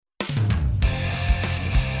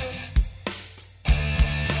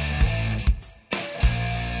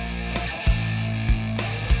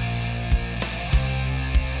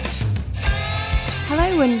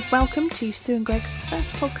and welcome to Sue and Greg's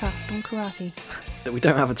first podcast on karate. That we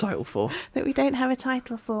don't have a title for. That we don't have a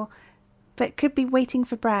title for, but could be Waiting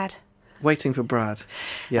for Brad. Waiting for Brad,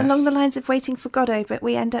 yes. Along the lines of Waiting for Godot, but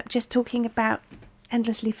we end up just talking about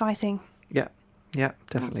endlessly fighting. Yeah,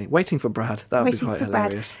 definitely. Waiting for Brad, that would be quite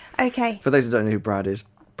hilarious. Brad. Okay. For those who don't know who Brad is,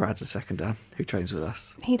 Brad's a second Dan who trains with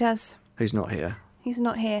us. He does. Who's not here. He's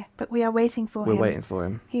not here, but we are waiting for him. We're waiting for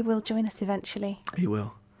him. He will join us eventually. He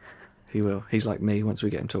will. He will. He's like me. Once we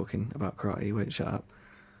get him talking about karate, he won't shut up.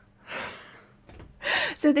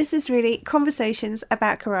 So this is really conversations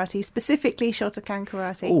about karate, specifically Shotokan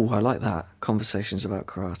karate. Oh, I like that. Conversations about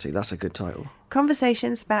karate. That's a good title.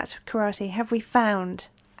 Conversations about karate. Have we found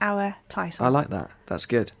our title? I like that. That's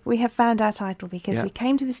good. We have found our title because we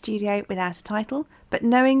came to the studio without a title, but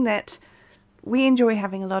knowing that we enjoy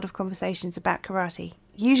having a lot of conversations about karate,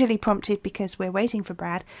 usually prompted because we're waiting for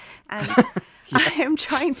Brad, and I am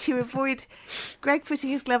trying to avoid Greg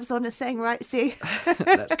putting his gloves on and saying, right, Sue,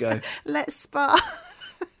 let's go. Let's spar.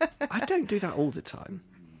 I don't do that all the time.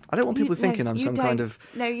 I don't want people thinking I'm some kind of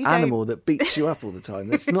you animal that beats you up all the time.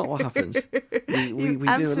 That's not what happens. We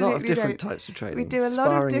do a lot of different types of training. We do a lot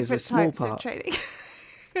Sparring of is a different small types part. of training.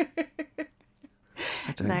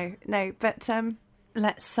 I don't. No, but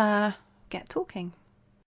let's get talking.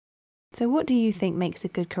 So what do you think makes a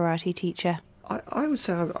good karate teacher? I would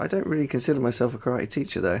say I don't really consider myself a karate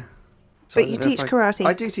teacher, though. But you teach karate?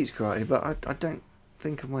 I do teach karate, but I don't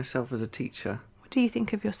think of myself as a teacher. What do you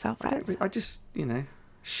think of yourself as? I just,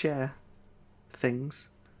 share things,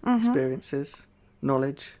 experiences,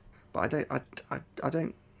 knowledge. But I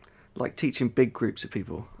don't like teaching big groups of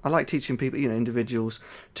people. I like teaching people, individuals,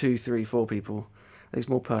 2, 3, 4 people. It's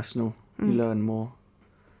more personal. You learn more.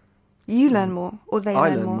 You learn more, or they learn more?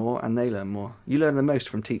 I learn more, and they learn more. You learn the most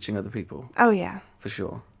from teaching other people. Oh, yeah. For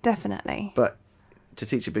sure. Definitely. But to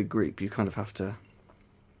teach a big group, you kind of have to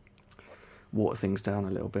water things down a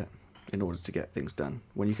little bit in order to get things done.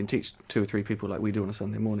 When you can teach 2 or 3 people like we do on a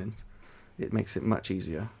Sunday morning, it makes it much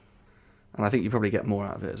easier. And I think you probably get more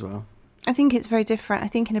out of it as well. I think it's very different. I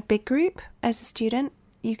think in a big group, as a student,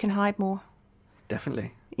 you can hide more.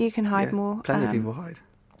 Definitely. You can hide more. Plenty of people hide.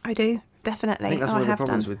 I do, definitely. I think that's one of the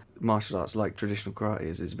problems with martial arts like traditional karate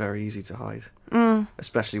is it's very easy to hide.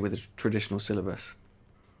 Especially with a traditional syllabus.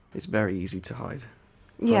 It's very easy to hide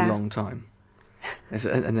for a long time.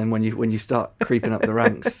 And then when you start creeping up the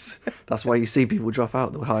ranks, that's why you see people drop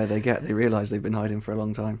out. The higher they get, they realise they've been hiding for a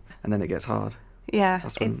long time. And then it gets hard. Yeah,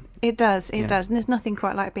 it does. It does. And there's nothing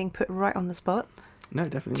quite like being put right on the spot. No,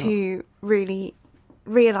 definitely to really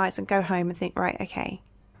realise and go home and think, right, okay,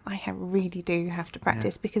 I really do have to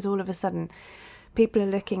practice because all of a sudden people are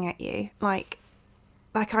looking at you like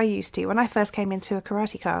I used to. When I first came into a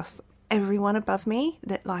karate class, everyone above me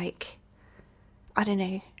looked like, I don't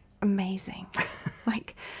know, amazing.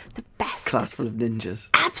 Like the best. Class full of ninjas.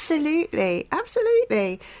 Absolutely.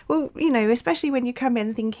 Well, especially when you come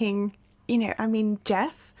in thinking,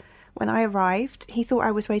 Jeff, when I arrived, he thought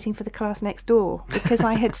I was waiting for the class next door because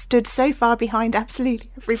I had stood so far behind absolutely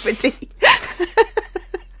everybody.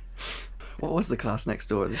 What was the class next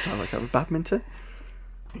door at the time? Like badminton?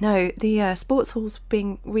 No, the sports hall's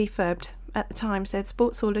being refurbed at the time. So the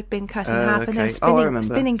sports hall had been cut in half and there was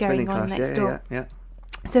spinning going on next door. Yeah.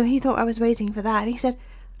 So he thought I was waiting for that. And he said,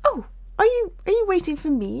 "Oh, are you waiting for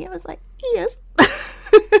me?" I was like, "Yes."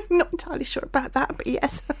 Not entirely sure about that, but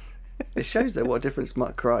yes. It shows though what a difference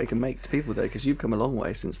karate can make to people though, because you've come a long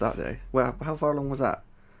way since that day. Well, how far along was that?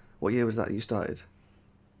 What year was that you started?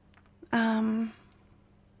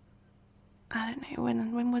 I don't know,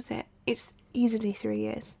 when was it? It's easily 3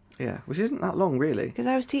 years. Yeah, which isn't that long really. Because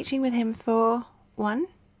I was teaching with him for 1,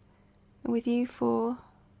 and with you for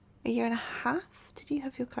a year and a half. Did you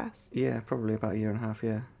have your class? Yeah, probably about a year and a half,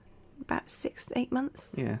 yeah. About 6 to 8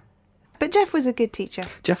 months. Yeah. But Jeff was a good teacher.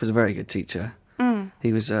 Jeff was a very good teacher.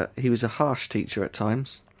 He was a harsh teacher at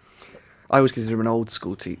times. I always consider him an old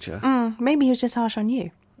school teacher. Maybe he was just harsh on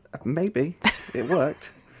you. Maybe. It worked.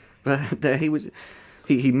 But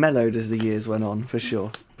he mellowed as the years went on, for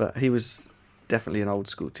sure. But he was definitely an old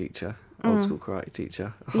school teacher, old school karate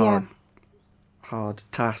teacher. A hard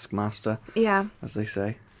taskmaster, as they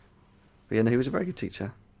say. But yeah, no, he was a very good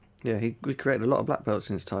teacher. Yeah, we created a lot of black belts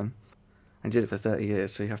in his time. And did it for 30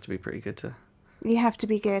 years, so you have to be pretty good to... You have to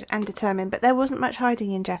be good and determined, but there wasn't much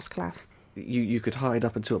hiding in Jeff's class. You could hide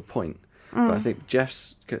up until a point, but I think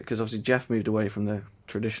because obviously Jeff moved away from the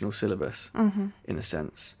traditional syllabus, in a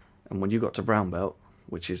sense, and when you got to brown belt,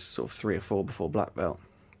 which is sort of 3 or 4 before black belt,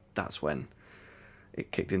 that's when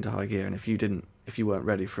it kicked into high gear, and if you weren't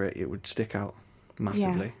ready for it, it would stick out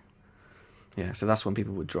massively. Yeah, so that's when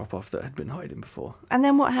people would drop off that had been hiding before. And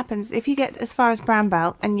then what happens if you get as far as brown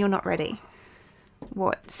belt and you're not ready?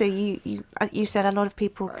 What? So you said a lot of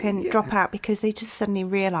people can drop out because they just suddenly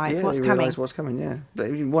realise what's coming. Realise what's coming, yeah.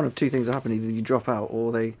 But one of two things will happen. Either you drop out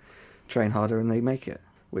or they train harder and they make it.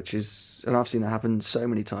 Which is... And I've seen that happen so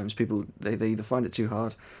many times. People, they either find it too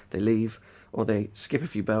hard, they leave, or they skip a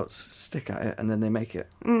few belts, stick at it, and then they make it.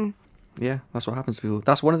 Yeah, that's what happens to people.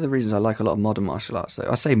 That's one of the reasons I like a lot of modern martial arts, though.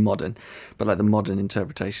 I say modern, but like the modern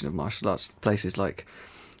interpretation of martial arts. Places like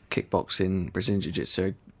kickboxing, Brazilian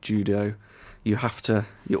Jiu-Jitsu, judo. You're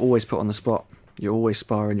always put on the spot. You're always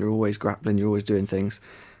sparring, you're always grappling, you're always doing things.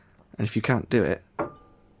 And if you can't do it,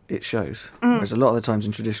 it shows. Whereas a lot of the times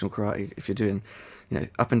in traditional karate, if you're doing,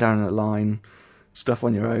 up and down in a line, stuff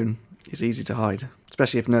on your own, it's easy to hide.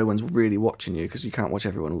 Especially if no one's really watching you, because you can't watch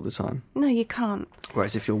everyone all the time. No, you can't.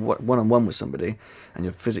 Whereas if you're one-on-one with somebody and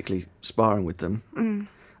you're physically sparring with them, and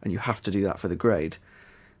you have to do that for the grade,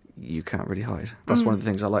 you can't really hide. That's one of the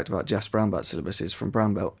things I liked about Jeff's brown belt syllabus is from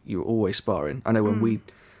brown belt, you were always sparring. I know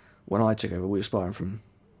when I took over, we were sparring from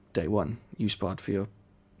day one. You sparred for your,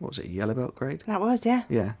 yellow belt grade? That was, yeah.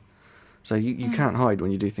 Yeah. So you can't hide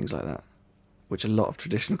when you do things like that, which a lot of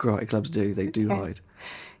traditional karate clubs do. They do hide.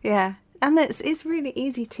 Yeah. And it's really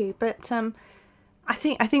easy to, but I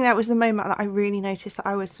think that was the moment that I really noticed that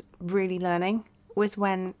I was really learning, was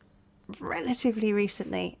when relatively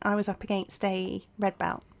recently I was up against a red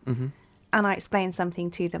belt, and I explained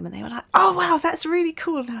something to them and they were like, oh wow, that's really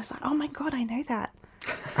cool. And I was like, oh my God, I know that.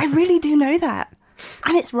 I really do know that.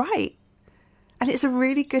 And it's right. And it's a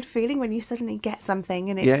really good feeling when you suddenly get something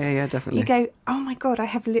and it's... Yeah, definitely. You go, oh my God, I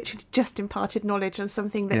have literally just imparted knowledge on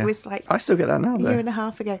something that was like... I still get that now, though. A year and a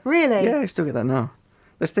half ago. Really? Yeah, I still get that now.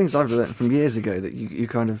 There's things I've learned from years ago that you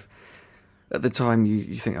kind of... At the time,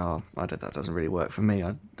 you think, that doesn't really work for me.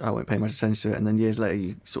 I won't pay much attention to it. And then years later,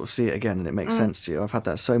 you sort of see it again and it makes sense to you. I've had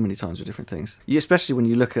that so many times with different things. Especially when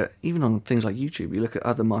you look at, even on things like YouTube, you look at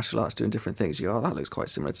other martial arts doing different things. You go, that looks quite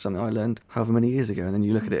similar to something I learned however many years ago. And then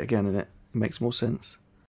you look at it again and it makes more sense.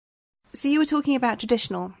 So you were talking about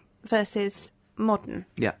traditional versus modern,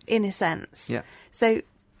 in a sense. Yeah. So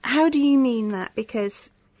how do you mean that?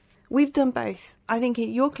 Because we've done both. I think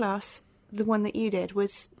in your class, the one that you did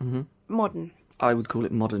was modern. I would call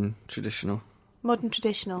it modern traditional. Modern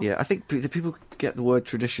traditional. Yeah, I think the people get the word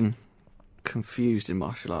tradition confused in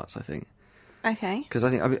martial arts, I think. Okay. Because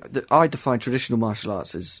I define traditional martial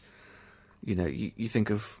arts as, you think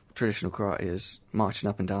of traditional karate as marching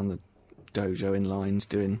up and down the dojo in lines,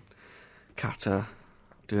 doing kata,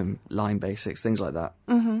 doing line basics, things like that.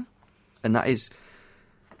 And that is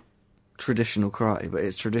traditional karate, but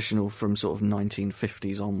it's traditional from sort of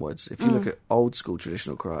 1950s onwards. If you look at old school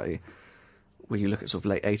traditional karate, where you look at sort of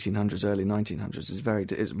late 1800s, early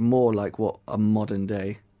 1900s, it's more like what a modern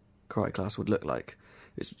day karate class would look like.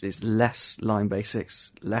 It's less line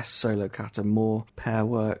basics, less solo kata, more pair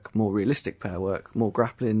work, more realistic pair work, more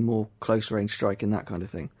grappling, more close range striking, that kind of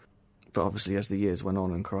thing. But obviously, as the years went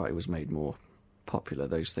on and karate was made more popular,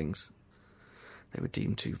 those things, they were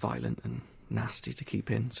deemed too violent and nasty to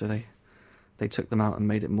keep in. So they took them out and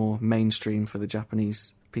made it more mainstream for the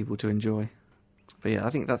Japanese people to enjoy. But yeah,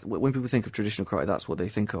 I think that when people think of traditional karate, that's what they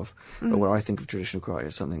think of. But where I think of traditional karate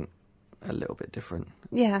is something a little bit different.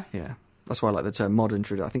 Yeah. Yeah. That's why I like the term modern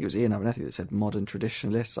tradition. I think it was Ian Abernethy that said modern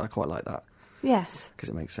traditionalists. I quite like that. Yes. Because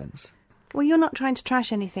it makes sense. Well, you're not trying to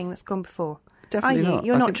trash anything that's gone before. Definitely not.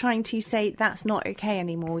 You're not trying to say that's not okay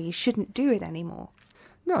anymore. You shouldn't do it anymore.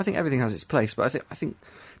 No, I think everything has its place. But I think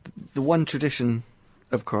the one tradition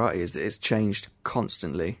of karate is that it's changed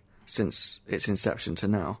constantly since its inception to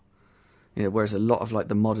now. Whereas a lot of like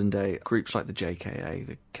the modern day groups like the JKA,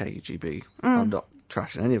 the KUGB, I'm not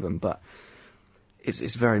trashing any of them, but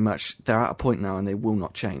it's very much, they're at a point now and they will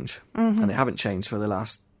not change. And they haven't changed for the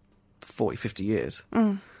last 40, 50 years,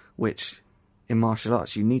 which in martial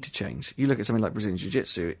arts you need to change. You look at something like Brazilian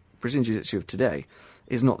Jiu-Jitsu. Brazilian Jiu-Jitsu of today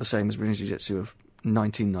is not the same as Brazilian Jiu-Jitsu of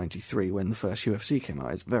 1993 when the first UFC came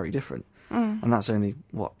out. It's very different. And that's only,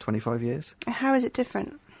 25 years? How is it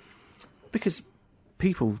different? Because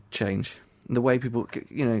people change. The way people,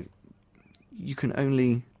 you can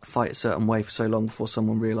only fight a certain way for so long before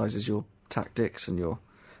someone realises your tactics and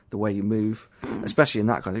the way you move, especially in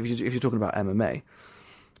that kind of... If you're talking about MMA,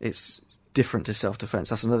 it's different to self-defence.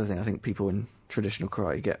 That's another thing I think people in traditional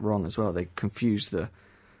karate get wrong as well. They confuse the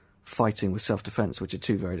fighting with self-defence, which are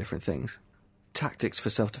two very different things. Tactics for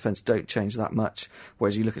self-defence don't change that much,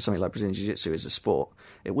 whereas you look at something like Brazilian Jiu-Jitsu as a sport,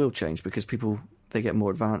 it will change because people, they get more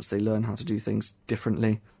advanced, they learn how to do things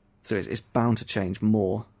differently. So it's bound to change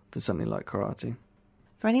more than something like karate.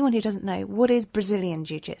 For anyone who doesn't know, what is Brazilian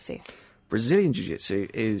Jiu-Jitsu? Brazilian Jiu-Jitsu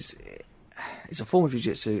is... it's a form of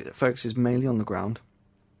jiu-jitsu that focuses mainly on the ground.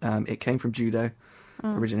 It came from judo,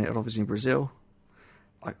 originated obviously in Brazil.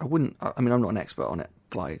 I mean, I'm not an expert on it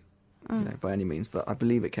by any means, but I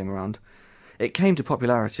believe it came around. It came to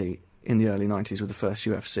popularity in the early 90s with the first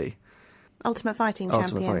UFC. Ultimate Fighting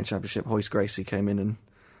Championship. Royce Gracie came in and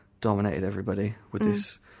dominated everybody with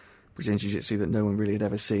this Brazilian Jiu-Jitsu that no one really had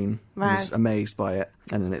ever seen. Right. Was amazed by it,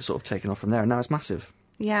 and then it's sort of taken off from there, and now it's massive.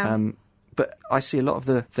 Yeah. But I see a lot of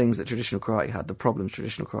the things that traditional karate had, the problems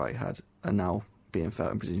traditional karate had, are now being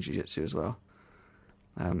felt in Brazilian Jiu-Jitsu as well.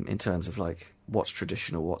 In terms of like what's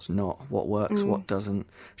traditional, what's not, what works, what doesn't.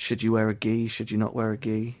 Should you wear a gi? Should you not wear a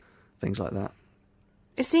gi? Things like that.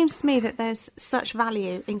 It seems to me that there's such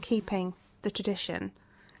value in keeping the tradition,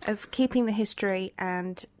 of keeping the history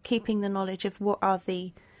and keeping the knowledge of what are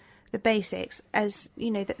the basics, as, you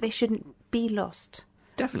know, that they shouldn't be lost.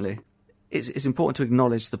 Definitely. It's important to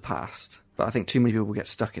acknowledge the past, but I think too many people get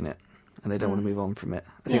stuck in it and they don't want to move on from it.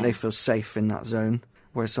 I think they feel safe in that zone,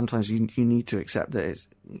 whereas sometimes you need to accept that it's,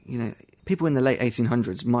 you know, people in the late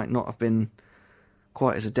 1800s might not have been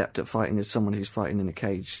quite as adept at fighting as someone who's fighting in a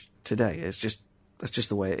cage today. That's just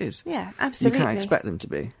the way it is. Yeah, absolutely. You can't expect them to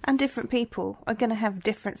be. And different people are going to have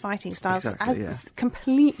different fighting styles. Exactly, It's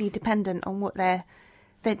completely dependent on what they're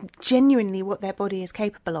genuinely what their body is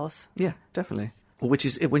capable of. Yeah, definitely. Well, which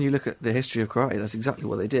is, when you look at the history of karate, that's exactly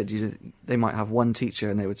what they did. They might have one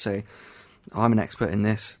teacher and they would say, I'm an expert in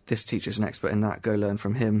this teacher's an expert in that, go learn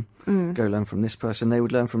from him, go learn from this person. They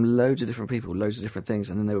would learn from loads of different people, loads of different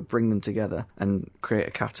things, and then they would bring them together and create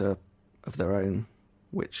a kata of their own,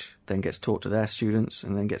 which then gets taught to their students,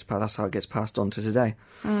 and then that's how it gets passed on to today.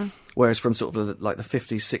 Whereas from sort of the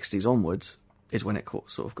 50s, 60s onwards is when it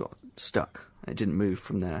sort of got stuck, and it didn't move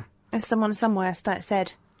from there. As someone somewhere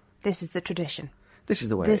said, this is the tradition. This is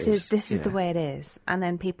the way it is. This is the way it is. And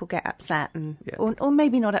then people get upset, or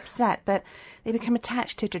maybe not upset, but they become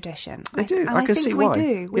attached to tradition. They do. I can see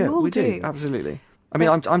why. We all do. Absolutely. I mean,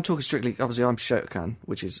 I'm talking strictly, obviously I'm Shotokan,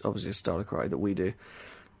 which is obviously a style of karate that we do.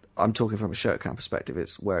 I'm talking from a Shotokan perspective.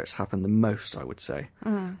 It's where it's happened the most, I would say.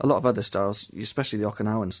 A lot of other styles, especially the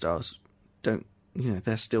Okinawan styles,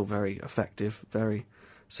 they're still very effective, very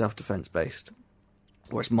self-defense based.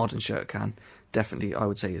 Whereas modern Shotokan definitely, I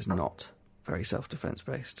would say, is not very self-defense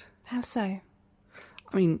based. How so? I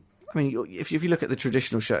mean, if you look at the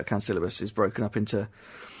traditional Shotokan syllabus, it's broken up into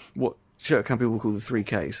what Shotokan people call the 3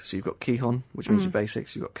 Ks. So you've got Kihon, which means your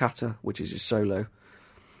basics. You've got Kata, which is your solo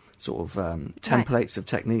sort of templates of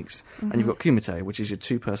techniques, and you've got Kumite, which is your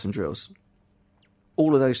 2-person drills.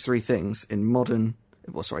 All of those 3 things in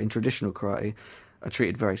traditional karate are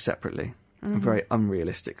treated very separately and very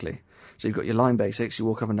unrealistically. So you've got your line basics, you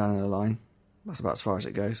walk up and down in a line, that's about as far as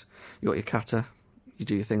it goes. You've got your kata, you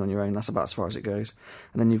do your thing on your own, that's about as far as it goes.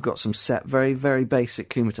 And then you've got some set, very, very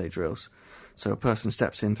basic kumite drills. So a person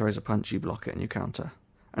steps in, throws a punch, you block it and you counter.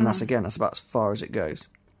 And that's about as far as it goes.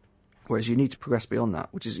 Whereas you need to progress beyond that,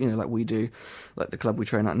 which is, like we do, like the club we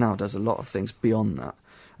train at now does a lot of things beyond that.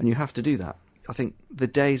 And you have to do that. I think the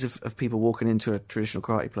days of people walking into a traditional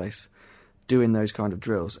karate place, doing those kind of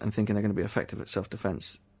drills and thinking they're going to be effective at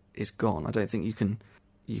self-defense is gone. I don't think you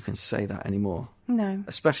can say that anymore. No.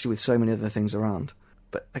 Especially with so many other things around.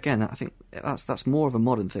 But again, I think that's more of a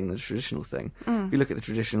modern thing than a traditional thing. If you look at the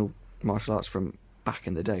traditional martial arts from back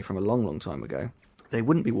in the day, from a long, long time ago, they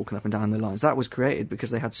wouldn't be walking up and down the lines. That was created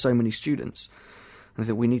because they had so many students. And I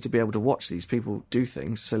think we need to be able to watch these people do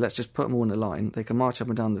things. So let's just put them all in a line. They can march up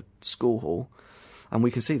and down the school hall and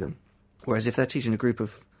we can see them. Whereas if they're teaching a group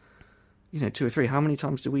of, 2 or 3, how many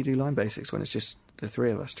times do we do line basics when it's just the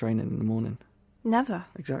 3 of us training in the morning? Never.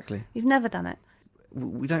 Exactly. You've never done it.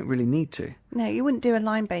 We don't really need to. No, you wouldn't do a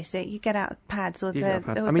line basic. You get out pads or you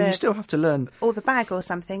still have to learn. Or the bag or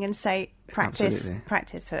something and say, practice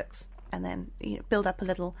hooks. And then build up a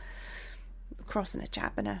little cross and a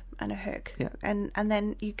jab and a hook. Yeah. And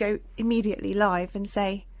then you go immediately live and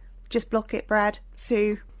say, just block it, Brad,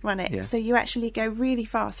 Sue, run it. Yeah. So you actually go really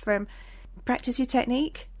fast from practice your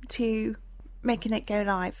technique to making it go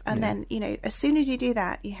live. And then, as soon as you do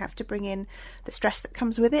that, you have to bring in the stress that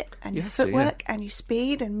comes with it and your footwork and your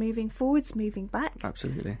speed and moving forwards, moving back.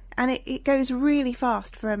 Absolutely. And it goes really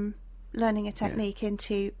fast from learning a technique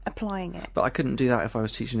into applying it. But I couldn't do that if I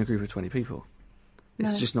was teaching a group of 20 people.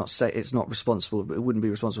 It's just not it's not responsible. It wouldn't be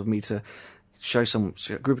responsible for me to show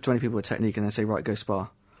a group of 20 people a technique and then say, right, go spar.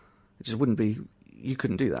 It just wouldn't be. You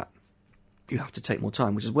couldn't do that. You have to take more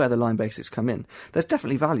time, which is where the line basics come in. There's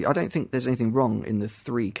definitely value. I don't think there's anything wrong in the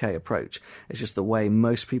 3K approach. It's just the way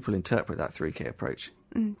most people interpret that 3K approach.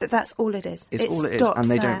 That's all it is. It's all it is, and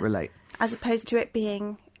they don't relate. As opposed to it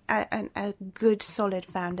being a good, solid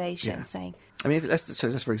foundation, saying, I mean,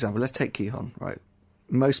 let's for example, let's take Kihon, right?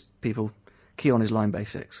 Most people, Kihon is line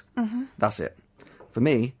basics. Mm-hmm. That's it. For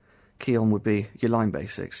me, Kihon would be your line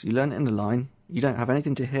basics. You learn it in the line. You don't have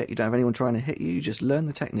anything to hit. You don't have anyone trying to hit you. You just learn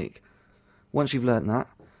the technique. Once you've learned that,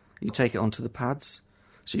 you take it onto the pads.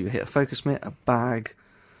 So you hit a focus mitt, a bag,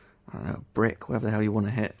 I don't know, a brick, whatever the hell you want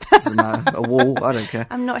to hit. Doesn't matter. A wall, I don't care.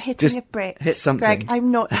 I'm not hitting just a brick. Hit something. Greg,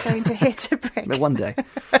 I'm not going to hit a brick. But one day.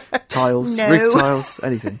 Tiles, No. roof tiles,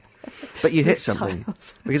 anything. But you hit Roof something.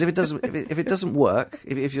 tiles. Because if it doesn't work,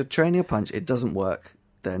 if you're training a punch, it doesn't work,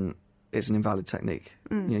 then it's an invalid technique.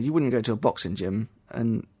 You wouldn't go to a boxing gym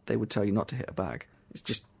and they would tell you not to hit a bag. It's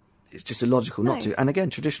just illogical not to. And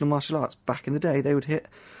again, traditional martial arts, back in the day, they would hit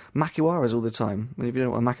makiwaras all the time. I mean, if you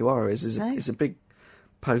don't know what a makiwara is, it's a big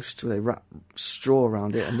post where they wrap straw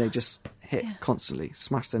around it and they just hit constantly,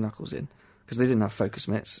 smash their knuckles in. Because they didn't have focus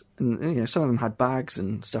mitts. And, some of them had bags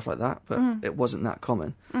and stuff like that, but it wasn't that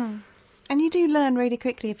common. And you do learn really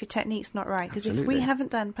quickly if your technique's not right. Because if we Absolutely.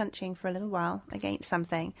 haven't done punching for a little while against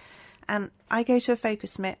something, and I go to a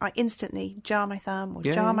focus mitt, I instantly jar my thumb or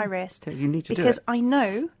jar my wrist. You need to do it. Because I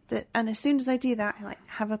know that, and as soon as I do that, I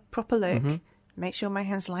have a proper look, make sure my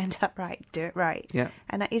hand's lined up right, do it right. Yeah.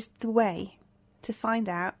 And that is the way to find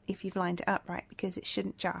out if you've lined it up right, because it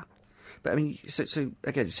shouldn't jar. But I mean, so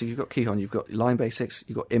you've got Kihon, you've got line basics,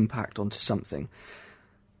 you've got impact onto something.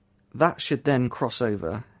 That should then cross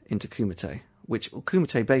over into Kumite, which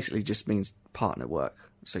Kumite basically just means partner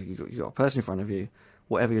work. So you've got a person in front of you,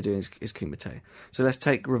 whatever you're doing is Kumite. So let's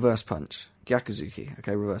take reverse punch, Gyakuzuki,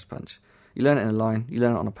 okay, reverse punch. You learn it in a line, you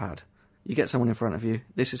learn it on a pad. You get someone in front of you,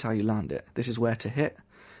 this is how you land it. This is where to hit,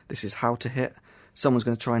 this is how to hit. Someone's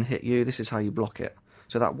going to try and hit you, this is how you block it.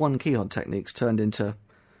 So that one Kihon technique's turned into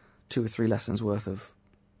 2 or 3 lessons worth of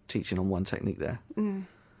teaching on one technique there.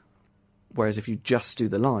 Whereas if you just do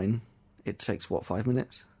the line, it takes, 5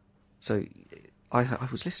 minutes? So I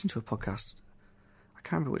was listening to a podcast, I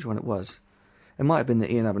can't remember which one it was. It might have been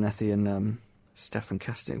the Ian Abernethy and Stefan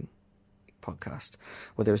Kesting podcast,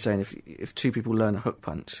 where they were saying if 2 people learn a hook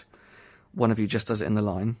punch, one of you just does it in the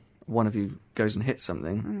line, one of you goes and hits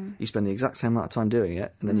something, you spend the exact same amount of time doing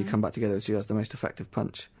it, and then you come back together to see who has the most effective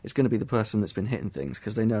punch. It's going to be the person that's been hitting things,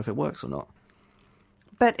 because they know if it works or not.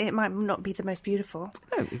 But it might not be the most beautiful.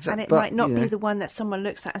 No, exactly. And it might not be the one that someone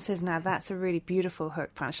looks at and says, now that's a really beautiful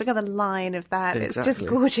hook punch. Look at the line of that. Exactly. It's just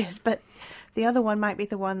gorgeous. But the other one might be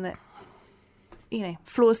the one that,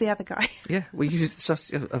 floors the other guy. Yeah, we use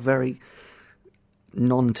such a very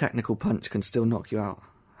non-technical punch can still knock you out.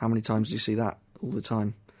 How many times do you see that all the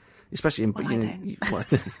time? Especially in,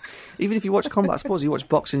 even if you watch combat sports, you watch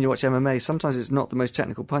boxing, you watch MMA, sometimes it's not the most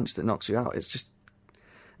technical punch that knocks you out. It's just,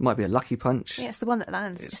 it might be a lucky punch. Yeah, it's the one that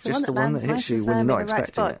lands. It's just the one that hits you when you're not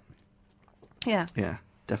expecting it. Yeah. Yeah,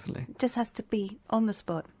 definitely. It just has to be on the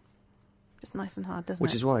spot. Just nice and hard, doesn't it?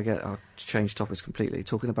 Which is why I'll change topics completely.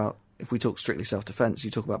 Talking about, if we talk strictly self-defence,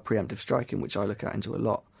 you talk about preemptive striking, which I look at into a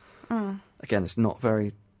lot. Again, it's not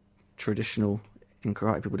very traditional in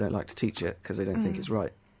karate. People don't like to teach it because they don't think it's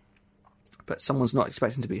right. But someone's not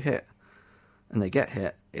expecting to be hit, and they get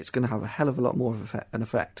hit, it's going to have a hell of a lot more of an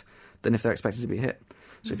effect than if they're expecting to be hit.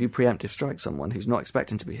 So if you preemptive strike someone who's not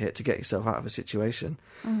expecting to be hit to get yourself out of a situation,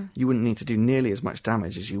 you wouldn't need to do nearly as much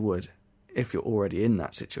damage as you would if you're already in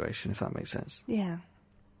that situation, if that makes sense. Yeah.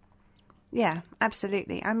 Yeah,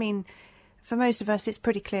 absolutely. I mean, for most of us, it's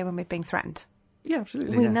pretty clear when we're being threatened. Yeah,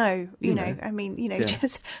 absolutely. We yeah. know, you know. I mean,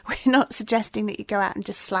 just we're not suggesting that you go out and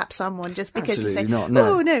just slap someone just because absolutely you say, not,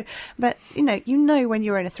 no. oh, no. But, you know when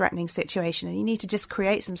you're in a threatening situation and you need to just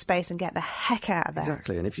create some space and get the heck out of there.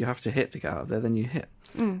 Exactly. And if you have to hit to get out of there, then you hit.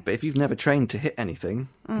 But if you've never trained to hit anything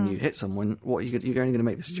and you hit someone, you're only going to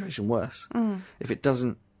make the situation worse. If it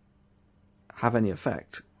doesn't have any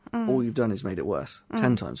effect, all you've done is made it worse,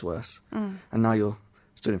 10 times worse. And now you're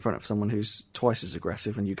stood in front of someone who's twice as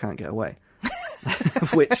aggressive and you can't get away.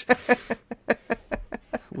 which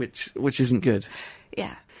isn't good.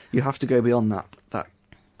 Yeah. You have to go beyond that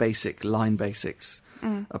basic line basics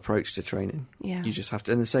approach to training. Yeah. You just have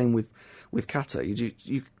to, and the same with kata.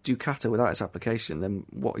 You do kata without its application, then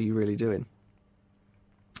what are you really doing?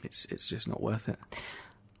 It's just not worth it.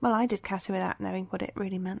 Well, I did kata without knowing what it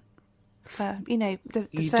really meant for the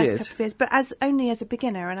You first did. couple of years, but only as a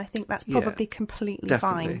beginner, and I think that's probably completely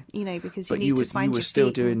definitely. fine. Because But you need to find you your were still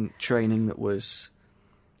feet doing training that was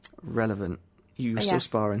relevant. You were still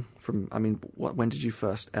sparring from. I mean, when did you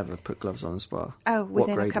first ever put gloves on and spar? Oh, what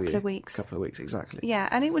within grade a couple were you? of weeks. A couple of weeks, exactly. Yeah,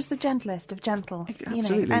 and it was the gentlest of gentle.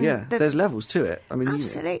 Absolutely, and yeah. There's levels to it. I mean,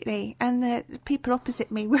 absolutely. And the people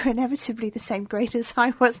opposite me were inevitably the same grade as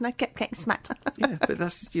I was, and I kept getting smacked. Yeah, but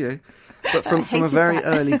that's But from a very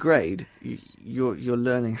early grade, you're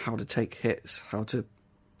learning how to take hits, how to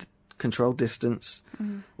control distance,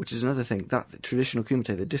 which is another thing. That the traditional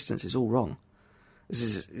kumite, the distance is all wrong.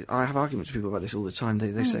 I have arguments with people about this all the time.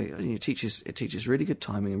 They say it teaches really good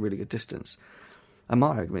timing and really good distance. And my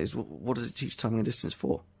argument is, what does it teach timing and distance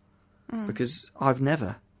for? Because I've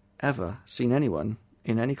never, ever seen anyone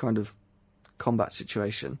in any kind of combat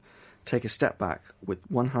situation take a step back with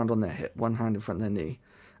one hand on their hip, one hand in front of their knee,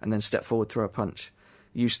 and then step forward, throw a punch.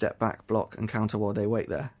 You step back, block, and counter while they wait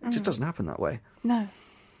there. It just doesn't happen that way. No.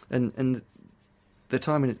 And the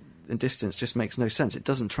timing and distance just makes no sense. It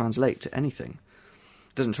doesn't translate to anything.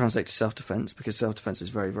 It doesn't translate to self-defense, because self-defense is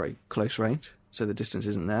very, very close range, so the distance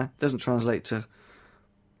isn't there. It doesn't translate to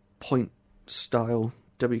point-style,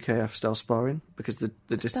 WKF-style sparring, because the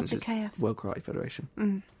distance WKF? is World Karate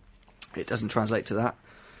Federation. It doesn't translate to that,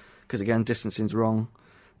 because, again, distancing's wrong.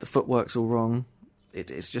 The footwork's all wrong.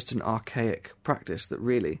 It's just an archaic practice that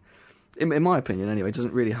really, in my opinion anyway,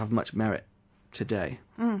 doesn't really have much merit today.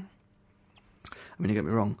 I mean, don't get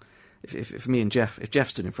me wrong. If me and Jeff, if Jeff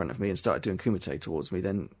stood in front of me and started doing kumite towards me,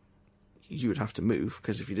 then you would have to move,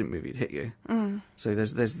 because if you didn't move, he'd hit you. So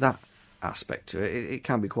there's that aspect to it. It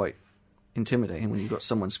can be quite intimidating when you've got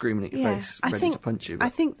someone screaming at your face, ready to punch you. I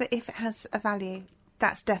think that if it has a value,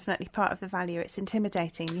 that's definitely part of the value. It's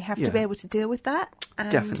intimidating. You have to be able to deal with that and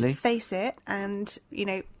definitely face it and,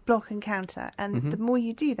 block and counter. And the more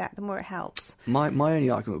you do that, the more it helps. My only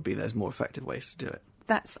argument would be there's more effective ways to do it.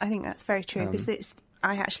 I think that's very true, because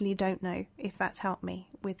I actually don't know if that's helped me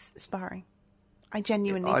with sparring. I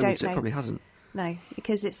genuinely don't know. I would say it probably hasn't. No,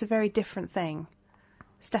 because it's a very different thing.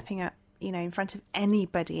 Stepping up, in front of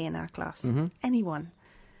anybody in our class, anyone.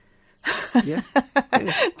 Yeah.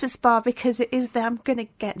 To spar, because it is there. I'm going to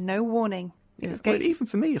get no warning. Yeah. But even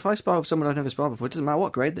for me, if I spar with someone I've never sparred before, it doesn't matter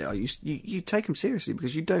what grade they are, you take them seriously,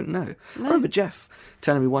 because you don't know. No. I remember Jeff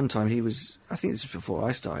telling me one time, I think this was before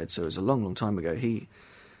I started, so it was a long, long time ago, he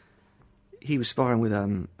was sparring with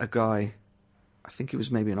a guy, I think he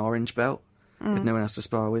was maybe an orange belt, with no one else to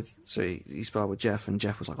spar with, so he sparred with Jeff, and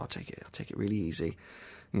Jeff was like, I'll take it really easy,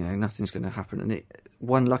 nothing's going to happen, and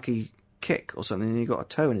one lucky kick or something, and he got a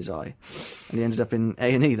toe in his eye, and he ended up in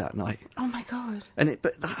A&E that night. Oh my god!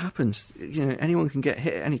 But that happens. Anyone can get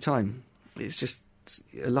hit at any time. It's just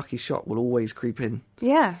a lucky shot will always creep in.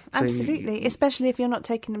 Yeah, so absolutely. Especially if you're not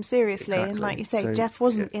taking them seriously, exactly. And like you say, Jeff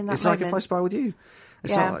wasn't in that. It's moment. Like if I spar with you.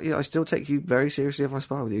 It's like, I still take you very seriously if I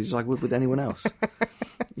spar with you, just like I would with anyone else.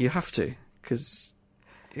 You have to, because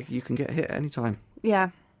you can get hit at any time.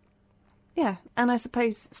 Yeah, and I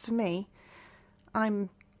suppose for me, I'm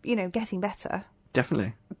getting better.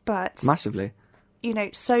 Definitely. But massively.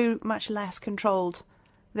 So much less controlled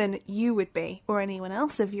than you would be, or anyone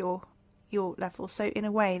else of your level. So in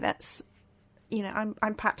a way, that's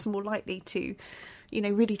I'm perhaps more likely to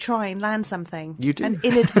really try and land something. You do. And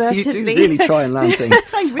inadvertently. You do really try and land things.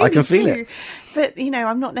 I can feel it. But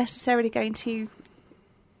I'm not necessarily going to.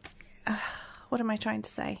 What am I trying to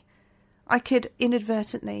say? I could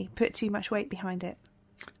inadvertently put too much weight behind it.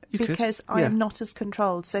 Because I am not as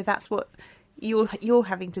controlled. So that's what you're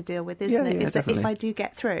having to deal with, isn't it? Is definitely. That if I do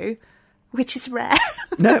get through, which is rare.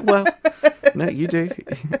 No, you do.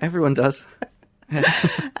 Everyone does.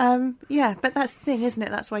 But that's the thing, isn't it?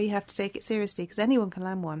 That's why you have to take it seriously, because anyone can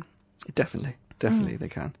land one. Definitely, they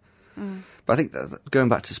can. But I think that going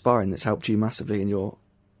back to sparring, that's helped you massively in your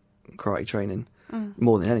karate training,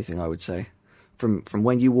 more than anything, I would say. From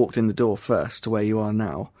when you walked in the door first to where you are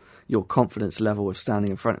now, your confidence level of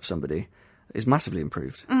standing in front of somebody is massively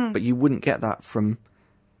improved. But you wouldn't get that from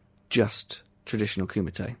just traditional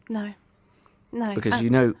kumite. No. Because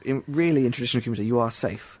in traditional kumite, you are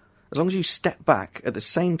safe. As long as you step back at the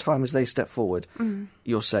same time as they step forward,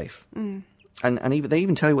 you're safe. And they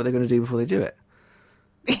even tell you what they're going to do before they do it.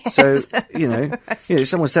 Yes. So, if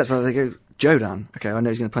someone steps back, they go, Jodan. Okay, I know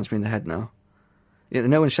he's going to punch me in the head now.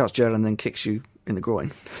 No one shouts Jodan and then kicks you in the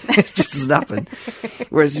groin. It just doesn't happen.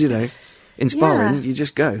 Whereas, in sparring, you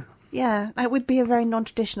just go. Yeah, it would be a very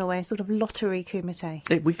non-traditional way, sort of lottery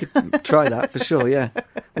kumite. We could try that for sure, yeah.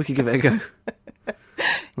 We could give it a go.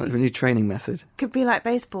 Like a new training method. Could be like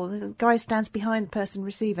baseball. The guy stands behind the person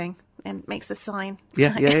receiving and makes a sign.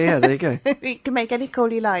 Yeah, there you go. You can make any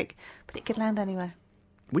call you like, but it could land anywhere.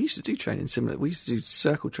 We used to do training similar. We used to do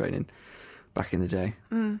circle training back in the day.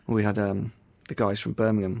 We had the guys from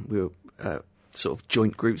Birmingham. We were sort of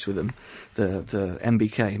joint groups with them. The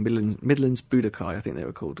MBK, Midlands Budokai, I think they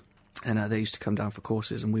were called. And they used to come down for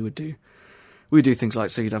courses, and we would do things like,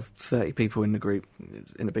 so you'd have 30 people in the group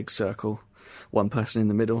in a big circle, one person in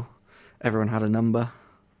the middle, everyone had a number,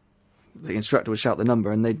 the instructor would shout the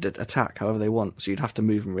number and they'd attack however they want, so you'd have to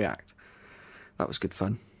move and react. That was good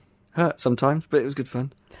fun. Hurt sometimes, but it was good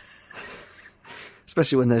fun.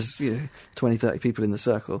 Especially when there's 20, 30 people in the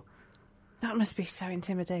circle. That must be so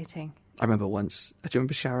intimidating. I remember once. Do you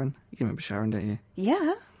remember Sharon? You remember Sharon, don't you?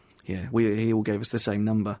 Yeah. Yeah, he all gave us the same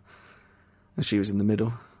number. And she was in the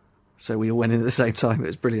middle. So we all went in at the same time. It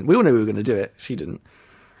was brilliant. We all knew we were going to do it. She didn't.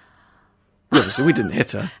 Obviously, we didn't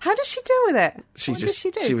hit her. How does she deal with it? What did she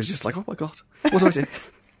do? She was just like, oh my God, what do I do?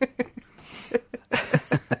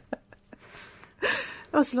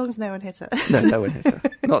 Oh, as long as no one hit her. No one hit her.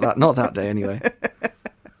 Not that day anyway.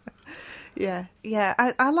 Yeah.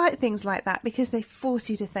 I like things like that because they force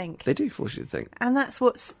you to think. They do force you to think. And I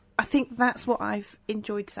think that's what I've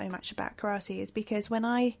enjoyed so much about karate, is because when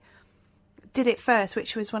I did it first,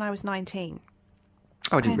 which was when I was 19.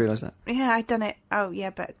 Oh, I didn't realise that. Yeah, I'd done it. Oh, yeah,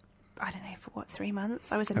 but I don't know, for 3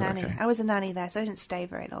 months? I was a nanny. Okay. I was a nanny there, so I didn't stay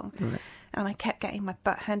very long. Right. And I kept getting my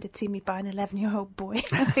butt handed to me by an 11-year-old boy.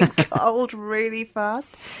 And it got old really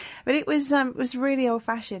fast. But it was really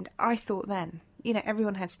old-fashioned. I thought then,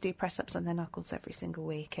 everyone had to do press-ups on their knuckles every single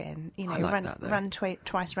week and, run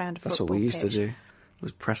twice round a football That's what we used pitch. to do. It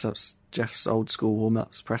was press-ups, Jeff's old school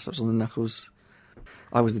warm-ups, press-ups on the knuckles.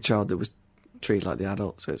 I was the child that was treated like the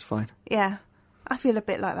adult, so it's fine. Yeah, I feel a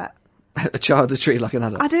bit like that. A child that's treated like an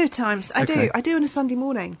adult? I do at times. I do on a Sunday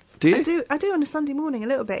morning. Do you? I do on a Sunday morning a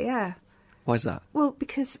little bit, yeah. Why is that? Well,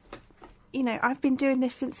 because, I've been doing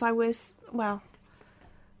this since I've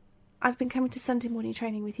been coming to Sunday morning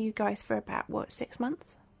training with you guys for about, 6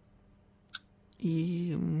 months?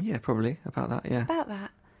 Yeah, probably. About that, yeah. About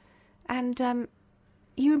that. And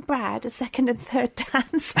you and Brad are second and third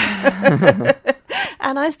dance.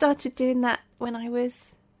 And I started doing that when I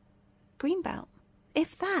was green belt.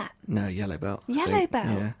 If that. No, yellow belt. Yellow belt.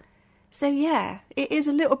 Yeah. So, yeah, it is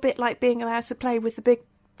a little bit like being allowed to play with the big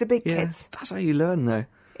kids. That's how you learn, though.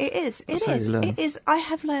 It is. That's how you learn. It is. I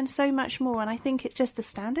have learned so much more, and I think it's just the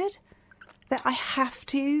standard that I have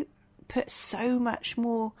to put so much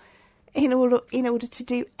more in order to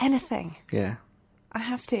do anything. Yeah. I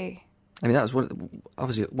have to. I mean, that was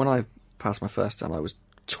obviously when I passed my first time, I was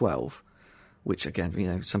 12, which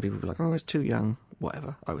again, some people would be like, "Oh, it's too young."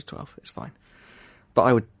 Whatever. I was 12. It's fine.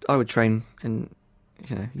 But I would train, and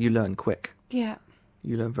you learn quick. Yeah.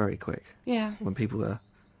 You learn very quick. Yeah. When people are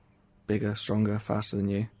bigger, stronger, faster than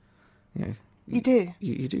you, you do.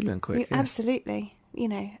 You do learn quick. Yeah. Absolutely.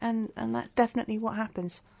 And that's definitely what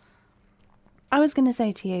happens. I was going to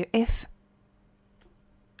say to you,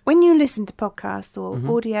 when you listen to podcasts or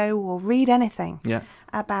audio or read anything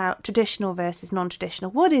about traditional versus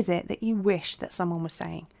non-traditional, what is it that you wish that someone was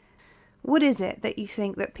saying? What is it that you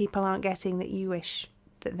think that people aren't getting that you wish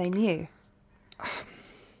that they knew? I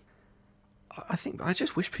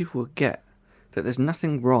just wish people would get that there's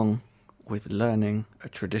nothing wrong with learning a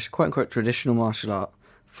quote-unquote traditional martial art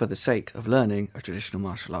for the sake of learning a traditional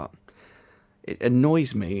martial art. It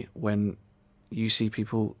annoys me when you see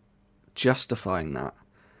people justifying that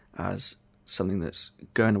as something that's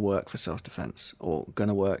going to work for self-defense or going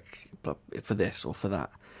to work for this or for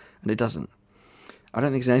that, and it doesn't. I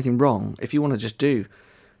don't think there's anything wrong. If you want to just do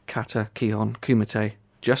kata, kihon, kumite,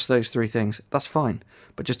 just those 3 things, that's fine.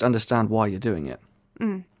 But just understand why you're doing it.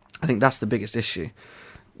 Mm. I think that's the biggest issue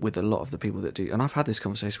with a lot of the people that do. And I've had this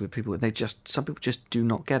conversation with people, and some people just do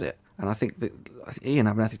not get it. And I think that Ian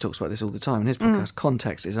Abernethy talks about this all the time in his podcast.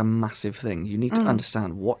 Context is a massive thing. You need to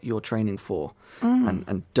understand what you're training for,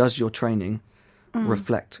 and does your training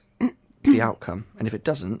reflect the outcome? And if it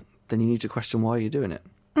doesn't, then you need to question why you're doing it.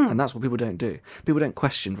 And that's what people don't do. People don't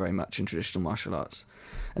question very much in traditional martial arts,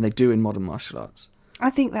 and they do in modern martial arts. I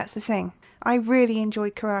think that's the thing. I really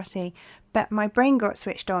enjoyed karate, but my brain got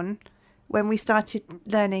switched on when we started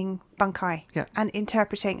learning bunkai and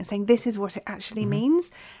interpreting and saying this is what it actually means.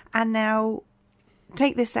 And now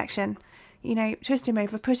take this section, twist him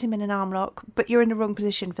over, put him in an arm lock, but you're in the wrong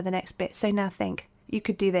position for the next bit. So now think, you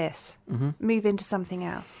could do this, move into something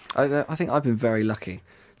else. I think I've been very lucky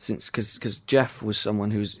because Jeff was someone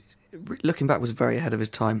who's, looking back, was very ahead of his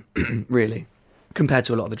time, really, compared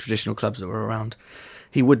to a lot of the traditional clubs that were around.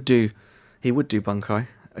 He would do bunkai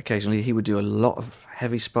occasionally. He would do a lot of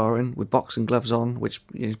heavy sparring with boxing gloves on, which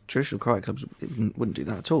traditional karate clubs wouldn't do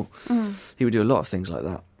that at all. He would do a lot of things like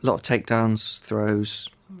that. A lot of takedowns, throws,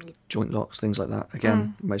 joint locks, things like that.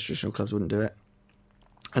 Again, most traditional clubs wouldn't do it.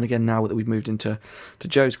 And again, now that we've moved into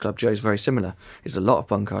Joe's club, Joe's very similar. It's a lot of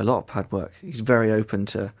bunkai, a lot of pad work. He's very open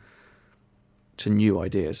to new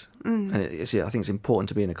ideas. And I think it's important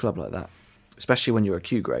to be in a club like that, especially when you're a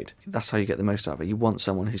Q grade. That's how you get the most out of it. You want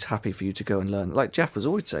someone who's happy for you to go and learn. Like Jeff was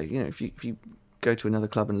always say, if you go to another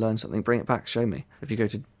club and learn something, bring it back, show me. If you go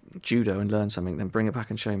to judo and learn something, then bring it back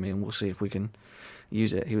and show me, and we'll see if we can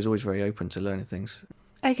use it. He was always very open to learning things.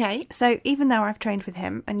 Okay, so even though I've trained with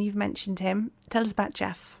him and you've mentioned him, tell us about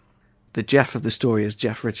Jeff. The Jeff of the story is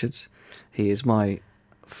Jeff Richards. He is my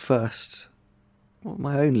first,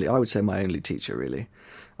 my only teacher, really.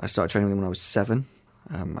 I started training with him when I was 7.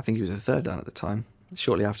 I think he was a 3rd dan at the time.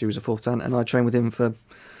 Shortly after, he was a 4th dan, and I trained with him for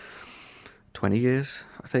 20 years,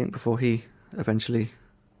 I think, before he eventually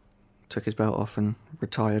took his belt off and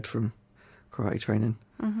retired from karate training.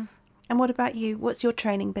 Mm-hmm. And what about you? What's your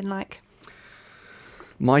training been like?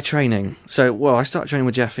 My training? I started training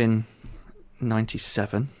with Jeff in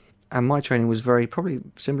 97, and my training was probably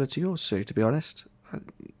similar to yours, Sue, to be honest.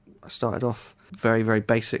 I started off very, very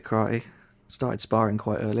basic karate, started sparring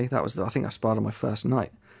quite early. I think I sparred on my first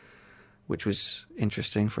night, which was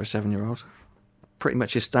interesting for a 7-year-old. Pretty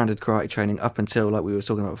much your standard karate training up until, like we were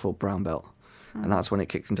talking about before, brown belt. And that's when it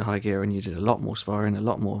kicked into high gear, and you did a lot more sparring, a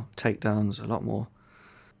lot more takedowns, a lot more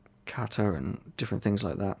kata and different things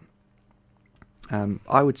like that.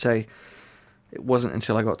 I would say it wasn't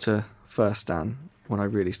until I got to first dan when I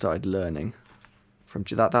really started learning. From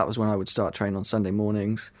that was when I would start training on Sunday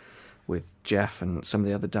mornings with Jeff and some of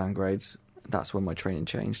the other dan grades. That's when my training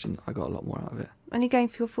changed, and I got a lot more out of it. And you're going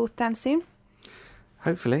for your 4th dan soon?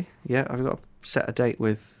 Hopefully, yeah. I've got to set a date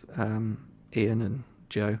with Ian and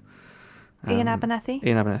Joe. Ian Abernethy?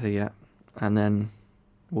 Ian Abernethy, yeah. And then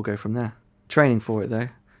we'll go from there. Training for it, though.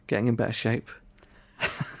 Getting in better shape.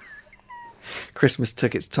 Christmas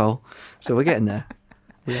took its toll. So we're getting there.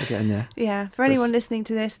 We are getting there. Yeah. For anyone listening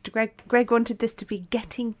to this, Greg wanted this to be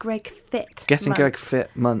Getting Greg Fit Getting Greg Fit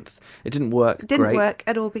month. It didn't work It didn't work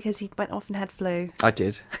at all because he went off and had flu. I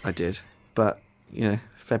did. But,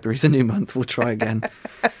 February's a new month. We'll try again.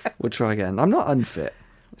 I'm not unfit.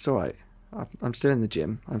 It's all right. I'm still in the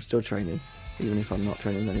gym. I'm still training, even if I'm not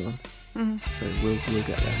training with anyone. Mm-hmm. So we'll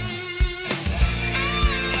get there.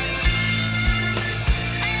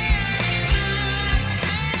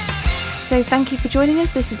 So thank you for joining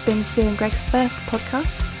us. This has been Sue and Greg's first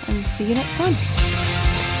podcast, and see you next time.